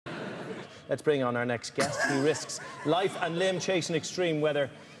Let's bring on our next guest. He risks life and limb chasing extreme weather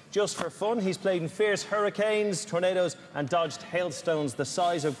just for fun. He's played in fierce hurricanes, tornadoes, and dodged hailstones the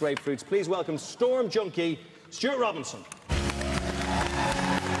size of grapefruits. Please welcome storm junkie Stuart Robinson.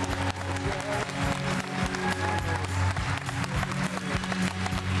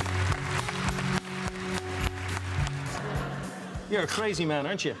 You're a crazy man,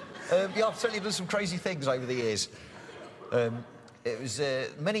 aren't you? Yeah, I've certainly done some crazy things over the years. It was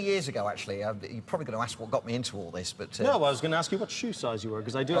many years ago, actually. You're probably going to ask what got me into all this, but... No, I was going to ask you what shoe size you were,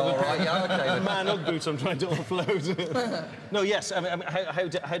 because I do have a man Ugg boots I'm trying to offload. No, yes, I mean,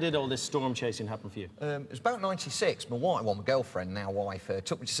 how did all this storm chasing happen for you? It was about '96. My girlfriend, now wife,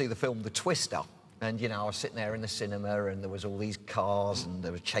 took me to see the film The Twister. And, you know, I was sitting there in the cinema and there was all these cars and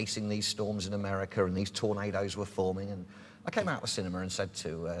they were chasing these storms in America and these tornadoes were forming. And I came out of the cinema and said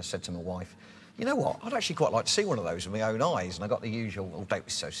to my wife, you know what, I'd actually quite like to see one of those with my own eyes. And I got the usual, oh, don't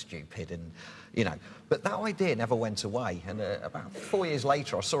be so stupid, and, you know. But that idea never went away. And about 4 years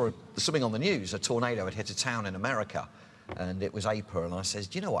later, I saw something on the news. A tornado had hit a town in America, and it was April. And I said,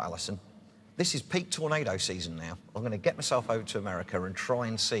 do you know what, Alison? This is peak tornado season now. I'm going to get myself over to America and try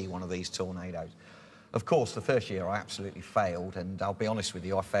and see one of these tornadoes. Of course, the first year I absolutely failed, and I'll be honest with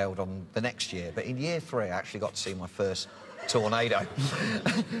you, I failed on the next year. But in year 3, I actually got to see my first tornado.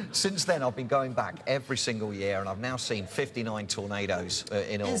 Since then, I've been going back every single year, and I've now seen 59 tornadoes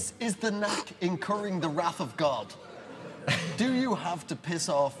in all. Is the knack incurring the wrath of God? Do you have to piss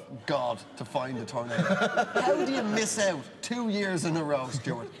off God to find a tornado? How do you miss out 2 years in a row,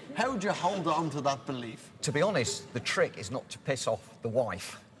 Stuart? How do you hold on to that belief? To be honest, the trick is not to piss off the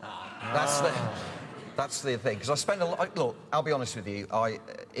wife. That's the thing, because I spend a lot... Look, I'll be honest with you,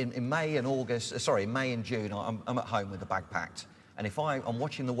 in May and June, I'm at home with the bag packed. And if I'm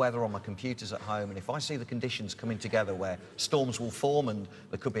watching the weather on my computers at home, and if I see the conditions coming together where storms will form and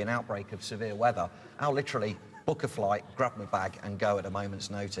there could be an outbreak of severe weather, I'll literally book a flight, grab my bag and go at a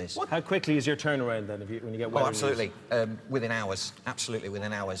moment's notice. How quickly is your turnaround then when you get weather? Oh, absolutely. Within hours. Absolutely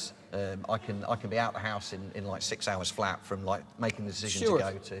within hours. I can be out the house in like 6 hours flat from like making the decision Stuart,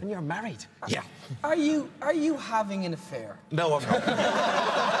 to go to... and you're married? Yeah. Are you having an affair? No, I'm not.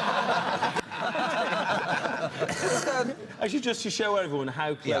 Actually, just to show everyone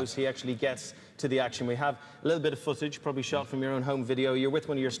how close he actually gets to the action, we have a little bit of footage, probably shot from your own home video. You're with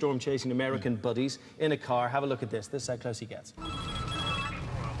one of your storm-chasing American buddies in a car. Have a look at this. This is how close he gets.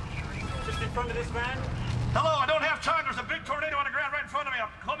 Just in front of this van. Hello, I don't have time. There's a big tornado on the ground right in front of me.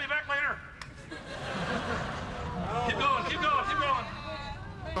 Call me back later. Keep going, keep going, keep going.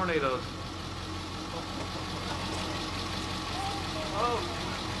 Tornadoes. Oh.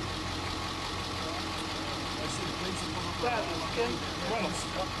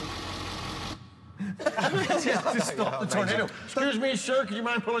 To stop the tornado. Excuse me, sir, could you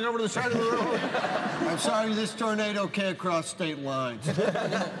mind pulling over to the side of the road? I'm sorry, this tornado can't cross state lines.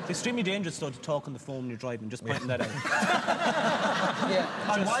 It's extremely dangerous, though, to talk on the phone when you're driving, just pointing that out.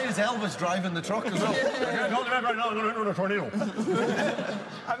 And why is Elvis driving the truck as well? No, tornado.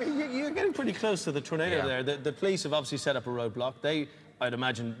 I mean, you're getting pretty close to the tornado there. The police have obviously set up a roadblock. They, I'd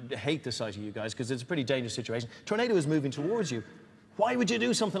imagine, hate the sight of you guys because it's a pretty dangerous situation. Tornado is moving towards you. Why would you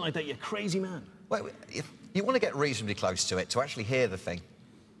do something like that, you crazy man? Well, if you want to get reasonably close to it, to actually hear the thing.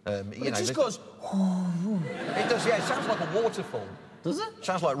 It just goes... It does, yeah. It sounds like a waterfall. Does it? It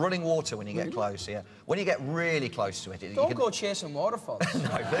sounds like running water when you get close, yeah. When you get really close to it... Don't go chasing waterfalls.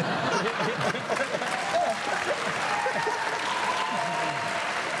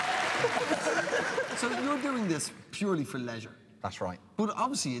 So you're doing this purely for leisure? That's right. But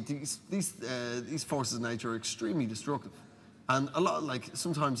obviously, these forces of nature are extremely destructive. And a lot, like,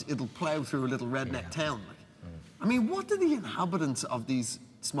 sometimes it'll plough through a little redneck town. Like. I mean, what do the inhabitants of these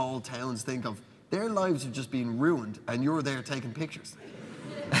small towns think of? Their lives have just been ruined, and you're there taking pictures.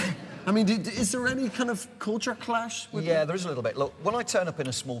 I mean, is there any kind of culture clash with Yeah, there is a little bit. Look, when I turn up in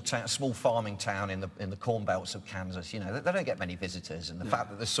a small farming town in the corn belts of Kansas, you know, they don't get many visitors, and the fact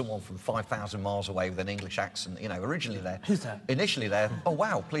that there's someone from 5,000 miles away with an English accent, you know, initially they're, oh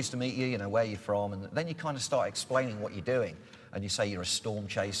wow, pleased to meet you, you know, where you're from, and then you kind of start explaining what you're doing. And you say you're a storm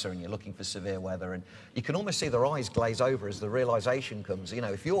chaser and you're looking for severe weather, and you can almost see their eyes glaze over as the realisation comes, you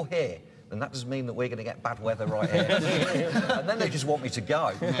know, if you're here, then that doesn't mean that we're going to get bad weather right here. And then they just want me to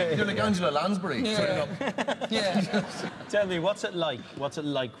go. You're like Angela Lansbury. Yeah. Tell me, what's it like? What's it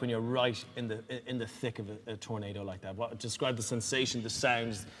like when you're right in the thick of a tornado like that? Describe the sensation, the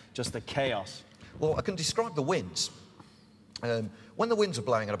sounds, just the chaos. Well, I can describe the winds. When the winds are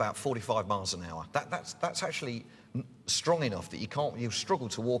blowing at about 45 miles an hour, that's actually strong enough that you struggle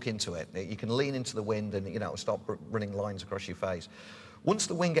to walk into it. You can lean into the wind and, you know, it'll start running lines across your face. Once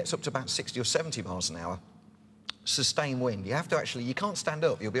the wind gets up to about 60 or 70 miles an hour, sustained wind, you have to actually, you can't stand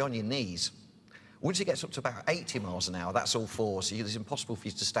up, you'll be on your knees. Once it gets up to about 80 miles an hour, that's all fours, so it's impossible for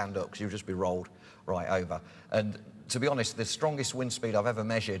you to stand up because you'll just be rolled right over. And to be honest, the strongest wind speed I've ever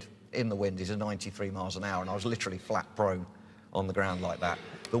measured in the wind is a 93 miles an hour, and I was literally flat prone on the ground like that.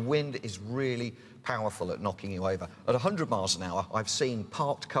 The wind is really powerful at knocking you over. At 100 miles an hour, I've seen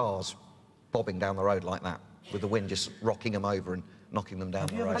parked cars bobbing down the road like that, with the wind just rocking them over and knocking them down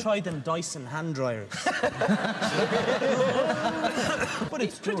the road. Have you ever tried them Dyson hand dryers? But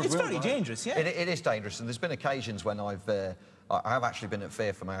it's very dangerous, yeah. It is dangerous, and there's been occasions when I have actually been at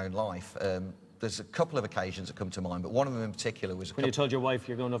fear for my own life. There's a couple of occasions that come to mind, but one of them in particular was... When you told your wife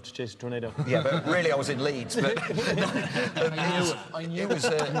you're going off to chase a tornado. Yeah, but really I was in Leeds. But I knew.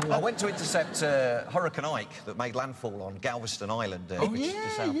 I went to intercept Hurricane Ike that made landfall on Galveston Island. Which is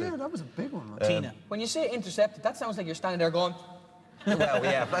just south of... that was a big one. Tina. When you say intercepted, that sounds like you're standing there going... Well,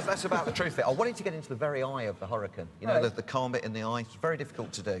 yeah, that's about the truth of it. I wanted to get into the very eye of the hurricane. You know, the calm bit in the eye. It's very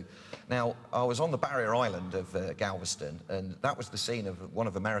difficult to do. Now, I was on the barrier island of Galveston, and that was the scene of one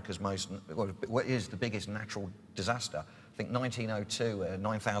of America's what is the biggest natural disaster. I think 1902,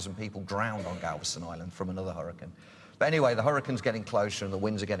 9,000 people drowned on Galveston Island from another hurricane. But anyway, the hurricane's getting closer and the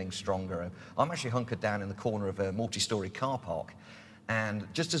winds are getting stronger. I'm actually hunkered down in the corner of a multi-storey car park.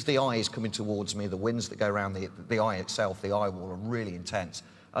 And just as the eye is coming towards me, the winds that go around the eye itself, the eye wall, are really intense.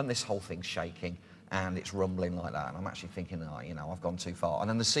 And this whole thing's shaking, and it's rumbling like that. And I'm actually thinking, oh, you know, I've gone too far. And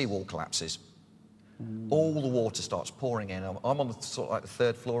then the seawall collapses. All the water starts pouring in. I'm on the, sort of like the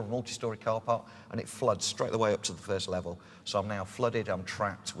third floor of a multi-storey car park, and it floods straight the way up to the first level. So I'm now flooded, I'm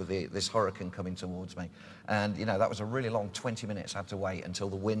trapped with this hurricane coming towards me. And, you know, that was a really long 20 minutes I had to wait until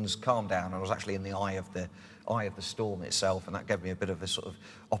the winds calmed down, and I was actually in the eye of the storm itself, and that gave me a bit of a sort of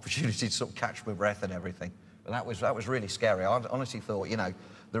opportunity to sort of catch my breath and everything. But that was really scary. I honestly thought, you know,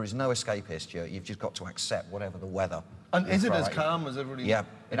 there is no escape here, Stuart. You've just got to accept whatever the weather. And is it as calm as everybody... Yeah,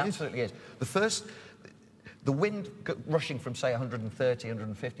 it absolutely is. The wind rushing from, say, 130,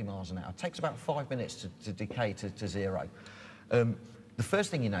 150 miles an hour takes about 5 minutes to decay to zero. The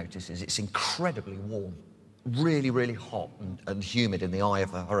first thing you notice is it's incredibly warm, really, really hot and humid in the eye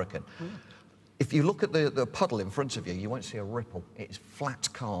of a hurricane. If you look at the puddle in front of you, you won't see a ripple. It's flat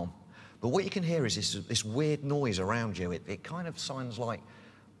calm. But what you can hear is this weird noise around you. It kind of sounds like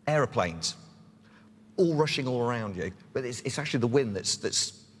aeroplanes, all rushing all around you. But it's actually the wind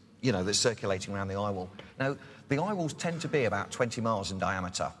that's circulating around the eye wall. Now, the eye walls tend to be about 20 miles in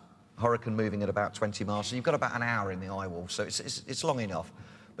diameter. Hurricane moving at about 20 miles, so you've got about an hour in the eye wall, so it's long enough.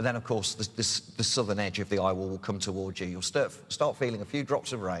 But then, of course, the southern edge of the eye wall will come towards you. You'll start feeling a few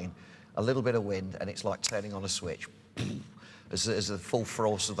drops of rain, a little bit of wind, and it's like turning on a switch. As the full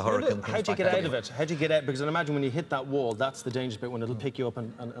force of the hurricane comes back. How do you get out of it? How do you get out? Because I imagine when you hit that wall, that's the dangerous bit, when it'll pick you up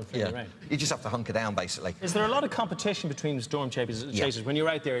and fling you around. You just have to hunker down, basically. Is there a lot of competition between storm chasers? Yeah. When you're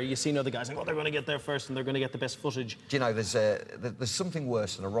out there, you see other guys, and they're going to get there first, and they're going to get the best footage. Do you know, there's something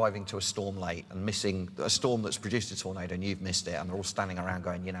worse than arriving to a storm late and missing a storm that's produced a tornado, and you've missed it, and they're all standing around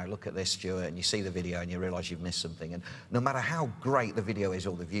going, you know, look at this, Stuart, and you see the video and you realise you've missed something. And no matter how great the video is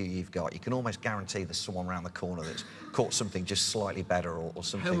or the view you've got, you can almost guarantee there's someone around the corner that's caught something just slightly better or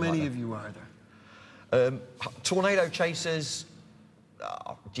something like that. How many of you are there? Tornado chasers,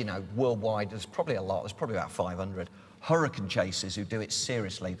 you know, worldwide, there's probably a lot. There's probably about 500. Hurricane chasers who do it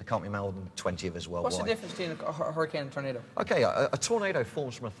seriously, there can't be more than 20 of us worldwide. What's the difference between a hurricane and a tornado? OK, a tornado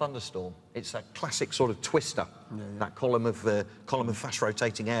forms from a thunderstorm. It's a classic sort of twister, that column of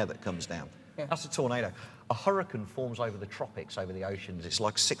fast-rotating air that comes down. Yeah. That's a tornado. A hurricane forms over the tropics, over the oceans. It's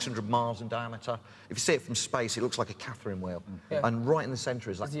like 600 miles in diameter. If you see it from space, it looks like a Catherine wheel. Yeah. And right in the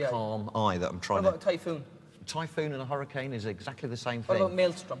centre is that calm eye that I'm trying to... What about a typhoon? A typhoon and a hurricane is exactly the same thing. thing. What about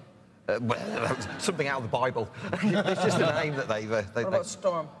maelstrom? Well, something out of the Bible. It's just a name that they've... What about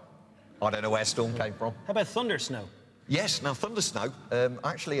storm? I don't know where storm came from. How about thunder snow? Yes, now thunder snow.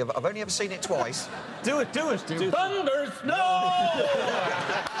 Actually, I've only ever seen it twice. Do it. Thunder snow!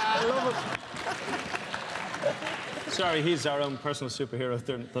 I love it. Sorry, he's our own personal superhero,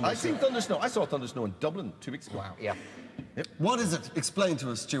 Thunder I've seen thunder snow. I saw thunder snow in Dublin 2 weeks ago. Wow, yeah. Yep. What is it? Explain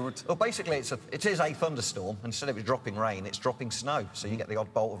to us, Stuart. Well, basically, it is a thunderstorm. Instead of it dropping rain, it's dropping snow, so you get the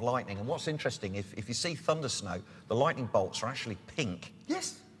odd bolt of lightning. And what's interesting, if you see thunder snow, the lightning bolts are actually pink.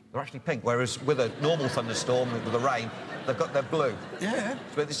 Yes. They're actually pink, whereas with a normal thunderstorm, with the rain, they're blue. Yeah.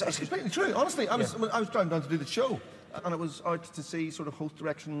 But that's completely true. Honestly, I was driving down to do the show, and it was out to see sort of host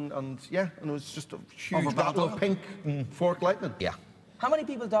direction, and and it was just a huge battle of pink fork lightning. Yeah. How many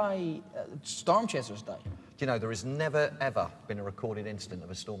people die, storm chasers die? you know, there has never, ever been a recorded incident of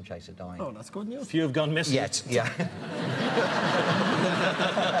a storm chaser dying. Oh, that's good news. Few have gone missing. Yet, yeah.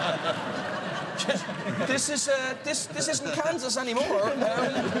 This isn't Kansas anymore.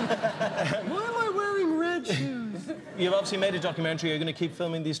 Why am I wearing red shoes? You've obviously made a documentary. Are you going to keep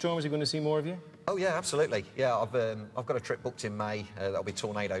filming these storms? Are you going to see more of you? Oh yeah, absolutely. Yeah, I've got a trip booked in May. That'll be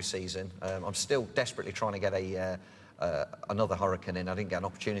tornado season. I'm still desperately trying to get another hurricane in. I didn't get an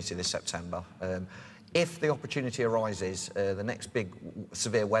opportunity this September. If the opportunity arises, the next big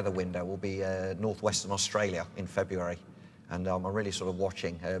severe weather window will be northwestern Australia in February. And I'm really sort of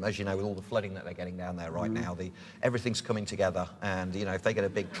watching, as you know, with all the flooding that they're getting down there right now, everything's coming together. And, you know, if they get a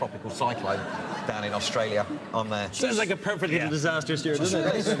big tropical cyclone down in Australia, I'm there. Sounds like a perfect little disaster, Stuart,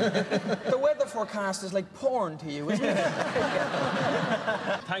 doesn't it? The weather forecast is like porn to you, isn't it?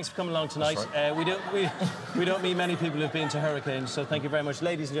 Thanks for coming along tonight. We don't meet many people who've been to hurricanes, so thank you very much.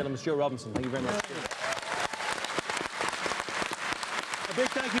 Ladies and gentlemen, Stuart Robinson, thank you very much. A big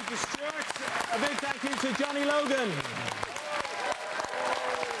thank you to Stuart. A big thank you to Johnny Logan.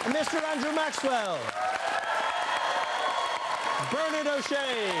 And Mr. Andrew Maxwell. Bernard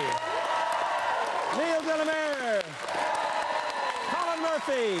O'Shea. Neil Delamere. Colin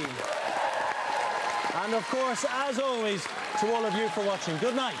Murphy. And of course, as always, to all of you for watching.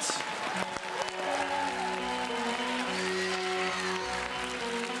 Good night.